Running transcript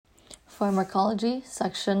Pharmacology,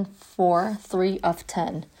 Section 4, 3 of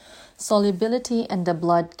 10. Solubility and the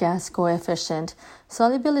blood gas coefficient.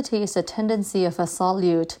 Solubility is a tendency of a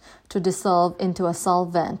solute to dissolve into a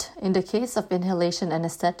solvent. In the case of inhalation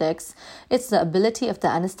anesthetics, it's the ability of the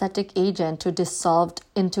anesthetic agent to dissolve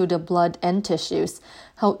into the blood and tissues.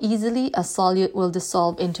 How easily a solute will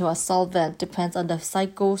dissolve into a solvent depends on the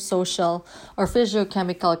psychosocial or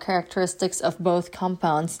physiochemical characteristics of both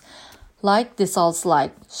compounds. Like dissolves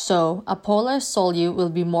like, so a polar solute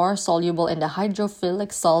will be more soluble in the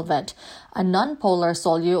hydrophilic solvent. A nonpolar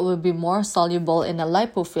solute will be more soluble in a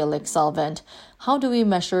lipophilic solvent. How do we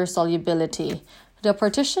measure solubility? The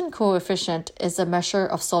partition coefficient is a measure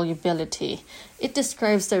of solubility. It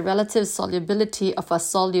describes the relative solubility of a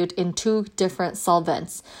solute in two different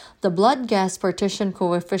solvents. The blood gas partition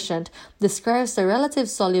coefficient describes the relative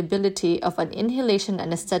solubility of an inhalation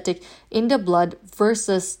anesthetic in the blood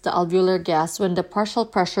versus the alveolar gas when the partial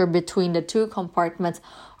pressure between the two compartments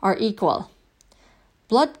are equal.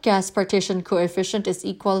 Blood gas partition coefficient is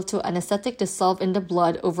equal to anesthetic dissolved in the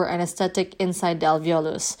blood over anesthetic inside the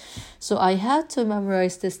alveolus. So I had to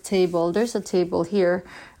memorize this table. There's a table here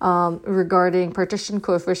regarding partition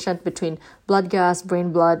coefficient between blood gas,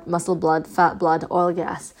 brain blood, muscle blood, fat blood, oil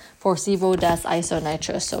gas for SIBO-DAS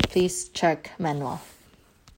isonitrous. So please check manual.